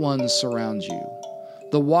great ones surround you.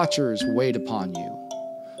 The watchers wait upon you.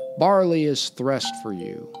 Barley is threshed for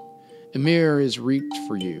you. Emir is reaped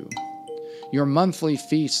for you. Your monthly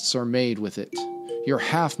feasts are made with it. Your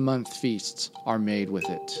half-month feasts are made with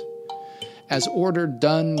it. As ordered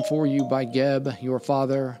done for you by Geb, your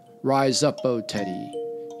father, rise up, O Teddy,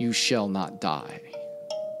 you shall not die.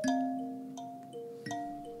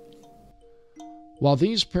 While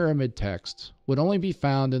these pyramid texts would only be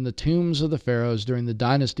found in the tombs of the pharaohs during the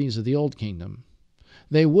dynasties of the Old Kingdom,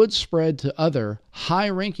 they would spread to other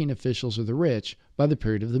high-ranking officials of the rich by the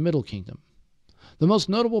period of the Middle Kingdom. The most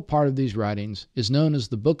notable part of these writings is known as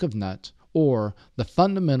the Book of Nut, or the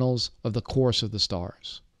Fundamentals of the Course of the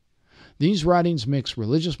Stars. These writings mix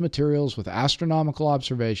religious materials with astronomical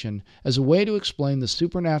observation as a way to explain the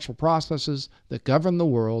supernatural processes that govern the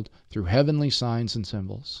world through heavenly signs and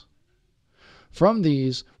symbols. From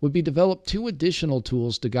these would be developed two additional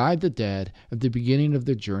tools to guide the dead at the beginning of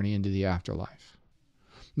their journey into the afterlife.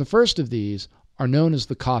 The first of these are known as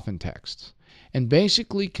the coffin texts, and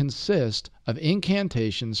basically consist of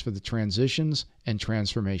incantations for the transitions and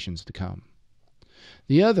transformations to come.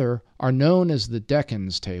 The other are known as the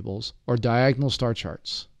Decans tables, or diagonal star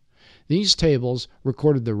charts. These tables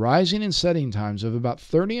recorded the rising and setting times of about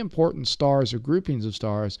 30 important stars or groupings of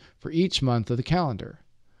stars for each month of the calendar.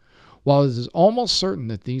 While it is almost certain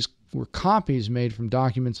that these were copies made from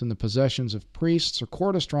documents in the possessions of priests or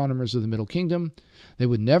court astronomers of the Middle Kingdom, they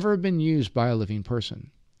would never have been used by a living person.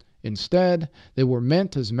 Instead, they were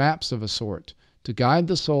meant as maps of a sort, to guide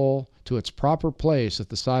the soul to its proper place at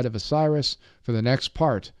the side of Osiris for the next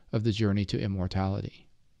part of the journey to immortality.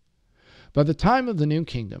 By the time of the New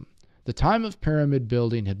Kingdom, the time of pyramid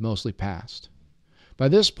building had mostly passed. By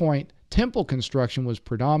this point, temple construction was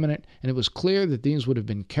predominant, and it was clear that these would have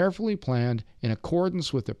been carefully planned in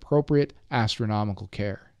accordance with appropriate astronomical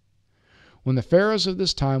care. When the pharaohs of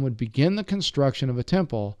this time would begin the construction of a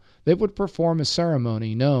temple, they would perform a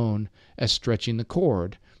ceremony known as stretching the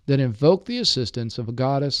cord that invoked the assistance of a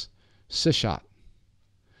goddess, Sishat.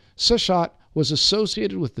 Sishat was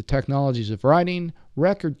associated with the technologies of writing,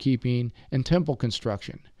 record-keeping, and temple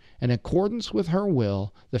construction. In accordance with her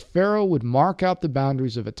will, the pharaoh would mark out the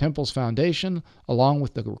boundaries of a temple's foundation along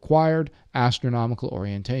with the required astronomical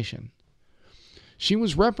orientation. She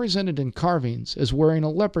was represented in carvings as wearing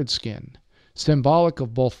a leopard skin, symbolic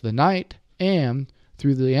of both the night and,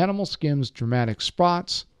 through the animal skin's dramatic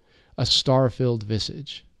spots, a star-filled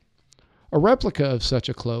visage. A replica of such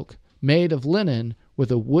a cloak, made of linen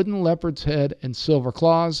with a wooden leopard's head and silver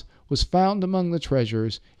claws, was found among the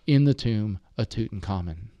treasures in the tomb of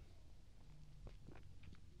Tutankhamun.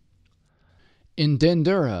 In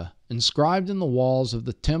Dendera, inscribed in the walls of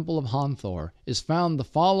the Temple of Hathor, is found the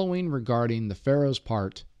following regarding the pharaoh's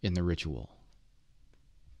part in the ritual.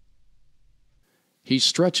 He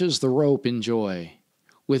stretches the rope in joy.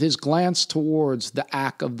 With his glance towards the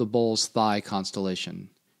Ak of the bull's thigh constellation,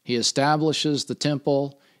 he establishes the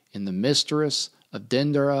temple in the Mysteris of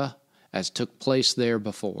Dendera as took place there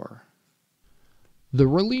before. The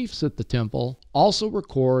reliefs at the temple also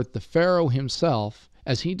record the pharaoh himself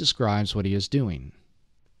as he describes what he is doing.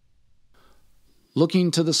 Looking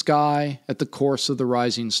to the sky at the course of the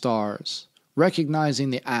rising stars, recognizing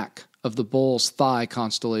the Ak of the bull's thigh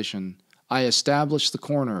constellation, I establish the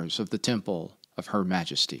corners of the temple of Her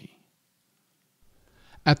Majesty.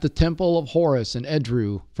 At the temple of Horus in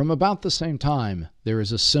Edru, from about the same time, there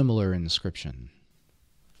is a similar inscription.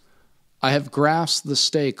 I have grasped the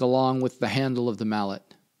stake along with the handle of the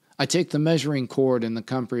mallet. I take the measuring cord in the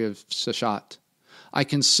country of Sishat. I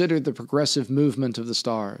consider the progressive movement of the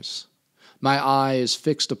stars. My eye is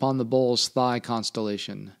fixed upon the bull's thigh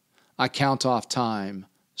constellation. I count off time,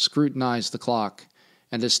 scrutinize the clock,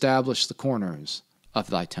 and establish the corners of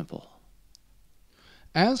thy temple.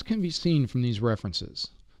 As can be seen from these references,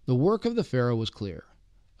 the work of the pharaoh was clear,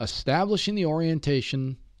 establishing the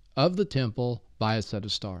orientation of the temple by a set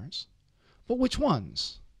of stars. But which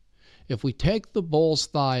ones? If we take the bull's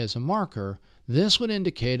thigh as a marker, this would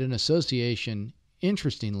indicate an association,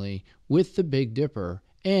 interestingly, with the Big Dipper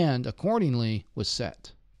and, accordingly, with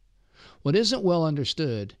Set. What isn't well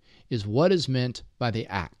understood is what is meant by the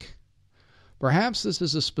Ak. Perhaps this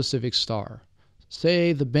is a specific star,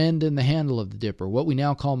 say the bend in the handle of the dipper, what we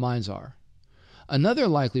now call Mizar. Another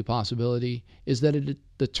likely possibility is that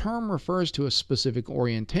the term refers to a specific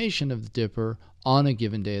orientation of the dipper on a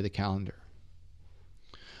given day of the calendar.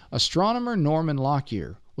 Astronomer Norman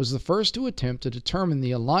Lockyer was the first to attempt to determine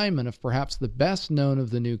the alignment of perhaps the best known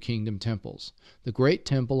of the New Kingdom temples, the Great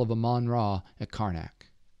Temple of Amun-Ra at Karnak.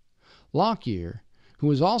 Lockyer, who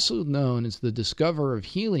was also known as the discoverer of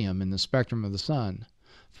helium in the spectrum of the sun,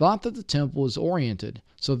 thought that the temple was oriented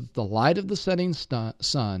so that the light of the setting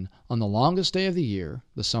sun on the longest day of the year,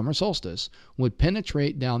 the summer solstice, would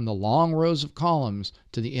penetrate down the long rows of columns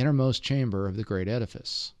to the innermost chamber of the great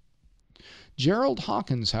edifice. Gerald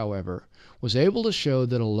Hawkins, however, was able to show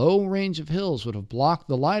that a low range of hills would have blocked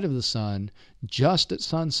the light of the sun just at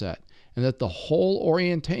sunset, and that the whole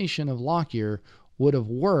orientation of Lockyer would have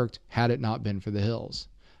worked had it not been for the hills.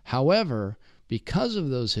 However, because of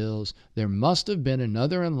those hills, there must have been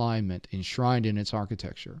another alignment enshrined in its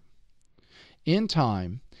architecture. In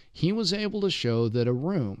time, he was able to show that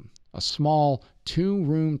a small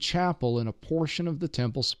two-room chapel in a portion of the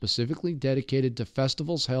temple specifically dedicated to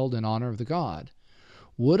festivals held in honor of the god,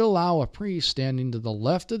 would allow a priest standing to the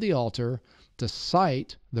left of the altar to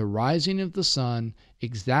sight the rising of the sun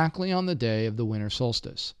exactly on the day of the winter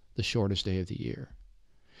solstice, the shortest day of the year.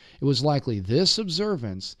 It was likely this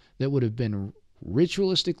observance that would have been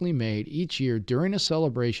ritualistically made each year during a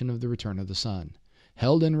celebration of the return of the sun,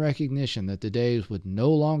 held in recognition that the days would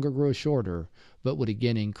no longer grow shorter, but would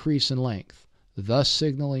again increase in length, thus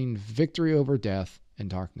signaling victory over death and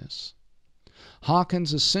darkness.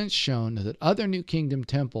 Hawkins has since shown that other New Kingdom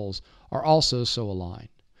temples are also so aligned,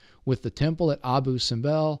 with the temple at Abu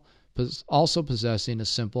Simbel also possessing a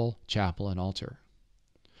simple chapel and altar.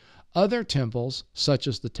 Other temples, such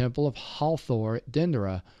as the Temple of Hathor at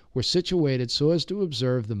Dendera, were situated so as to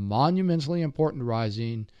observe the monumentally important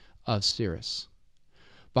rising of Sirius.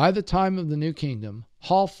 By the time of the New Kingdom,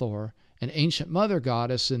 Hathor, an ancient mother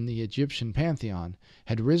goddess in the Egyptian pantheon,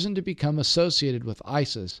 had risen to become associated with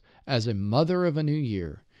Isis as a mother of a new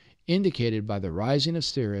year, indicated by the rising of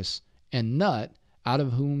Sirius, and Nut, out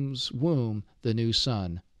of whose womb the new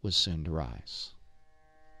sun was soon to rise.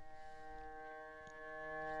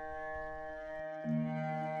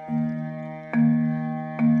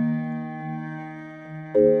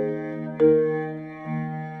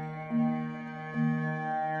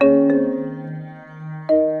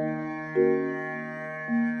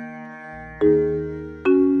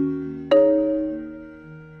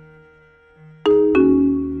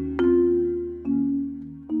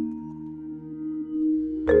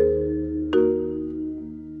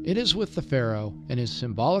 It is with the pharaoh and his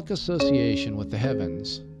symbolic association with the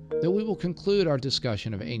heavens that we will conclude our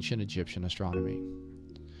discussion of ancient Egyptian astronomy.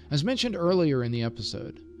 As mentioned earlier in the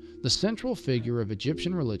episode, the central figure of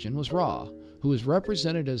Egyptian religion was Ra, who is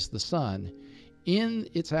represented as the sun in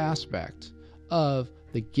its aspect of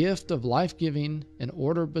the gift of life-giving and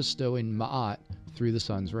order-bestowing Ma'at through the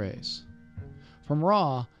sun's rays. From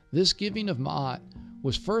Ra, this giving of Ma'at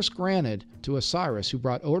was first granted to Osiris, who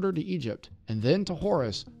brought order to Egypt, and then to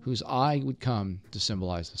Horus, whose eye would come to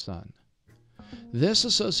symbolize the sun. This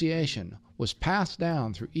association was passed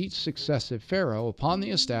down through each successive pharaoh upon the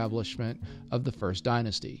establishment of the first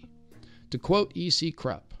dynasty. To quote E.C.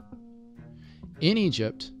 Krupp, "In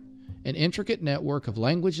Egypt, an intricate network of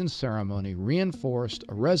language and ceremony reinforced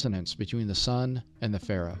a resonance between the sun and the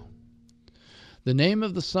pharaoh. The name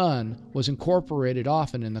of the sun was incorporated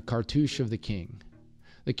often in the cartouche of the king.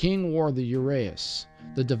 The king wore the uraeus,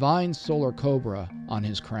 the divine solar cobra, on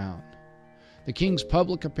his crown. The king's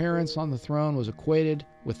public appearance on the throne was equated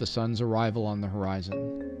with the sun's arrival on the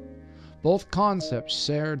horizon. Both concepts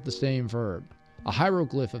shared the same verb, a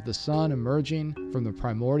hieroglyph of the sun emerging from the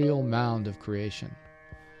primordial mound of creation.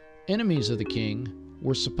 Enemies of the king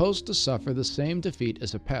were supposed to suffer the same defeat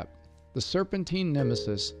as Apep, the serpentine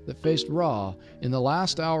nemesis that faced Ra in the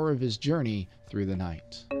last hour of his journey through the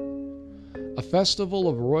night. A festival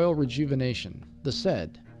of royal rejuvenation, the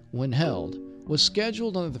Sed, when held, was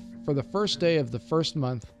scheduled for the first day of the first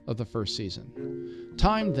month of the first season.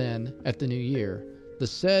 Timed then, at the new year, the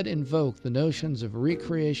Sed invoked the notions of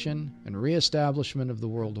recreation and reestablishment of the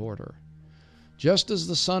world order. Just as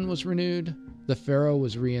the sun was renewed, the pharaoh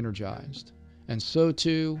was re-energized, and so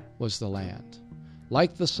too was the land.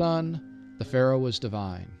 Like the sun, the pharaoh was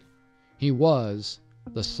divine. He was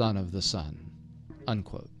the son of the sun."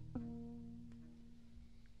 Unquote.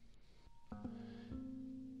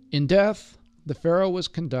 In death, the pharaoh was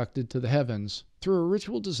conducted to the heavens through a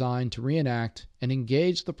ritual designed to reenact and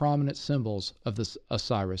engage the prominent symbols of the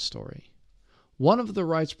Osiris story. One of the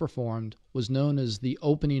rites performed was known as the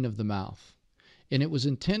opening of the mouth. and it was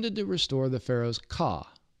intended to restore the pharaoh's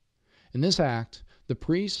ka. In this act, the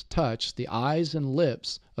priests touched the eyes and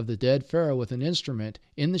lips of the dead pharaoh with an instrument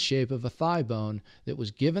in the shape of a thigh bone that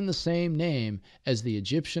was given the same name as the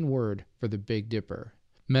Egyptian word for the Big Dipper,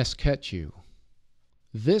 Meskhetu.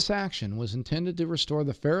 This action was intended to restore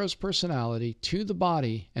the pharaoh's personality to the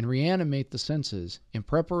body and reanimate the senses in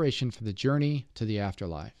preparation for the journey to the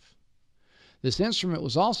afterlife. This instrument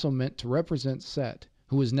was also meant to represent Set,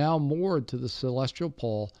 who was now moored to the celestial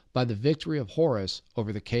pole by the victory of Horus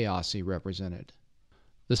over the chaos he represented.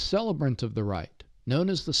 The celebrant of the rite, known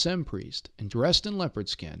as the Sem-Priest and dressed in leopard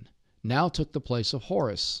skin, now took the place of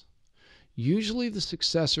Horus. Usually the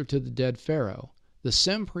successor to the dead pharaoh, the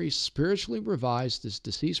Sem-Priest spiritually revised his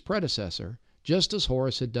deceased predecessor, just as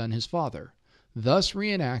Horus had done his father, thus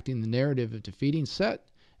reenacting the narrative of defeating Set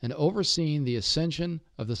and overseeing the ascension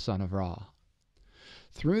of the son of Ra.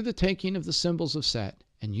 Through the taking of the symbols of Set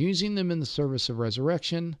and using them in the service of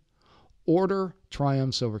resurrection, order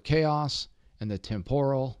triumphs over chaos, and the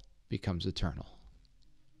temporal becomes eternal.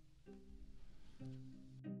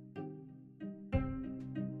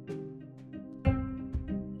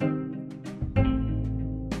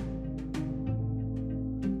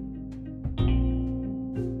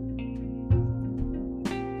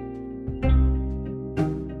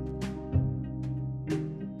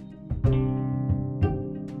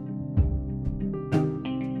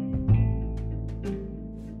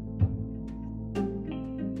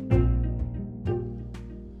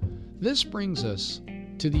 This brings us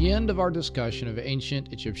to the end of our discussion of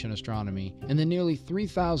ancient Egyptian astronomy and the nearly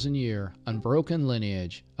 3,000-year unbroken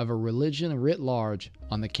lineage of a religion writ large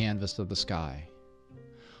on the canvas of the sky.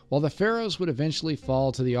 While the pharaohs would eventually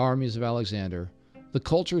fall to the armies of Alexander, the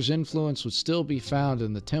culture's influence would still be found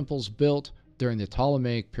in the temples built during the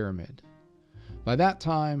Ptolemaic Pyramid. By that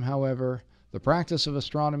time, however, the practice of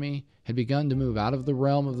astronomy had begun to move out of the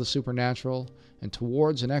realm of the supernatural and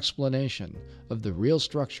towards an explanation of the real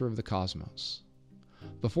structure of the cosmos.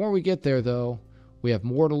 Before we get there, though, we have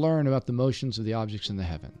more to learn about the motions of the objects in the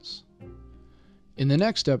heavens. In the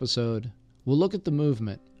next episode, we'll look at the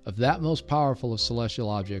movement of that most powerful of celestial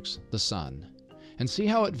objects, the sun, and see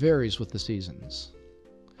how it varies with the seasons.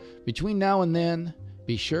 Between now and then,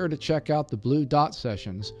 be sure to check out the Blue Dot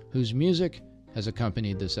sessions, whose music has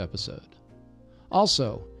accompanied this episode.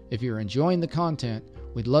 Also, if you're enjoying the content,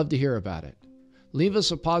 we'd love to hear about it. Leave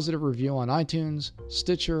us a positive review on iTunes,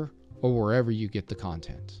 Stitcher, or wherever you get the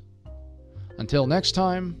content. Until next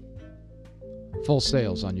time, full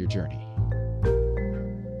sails on your journey.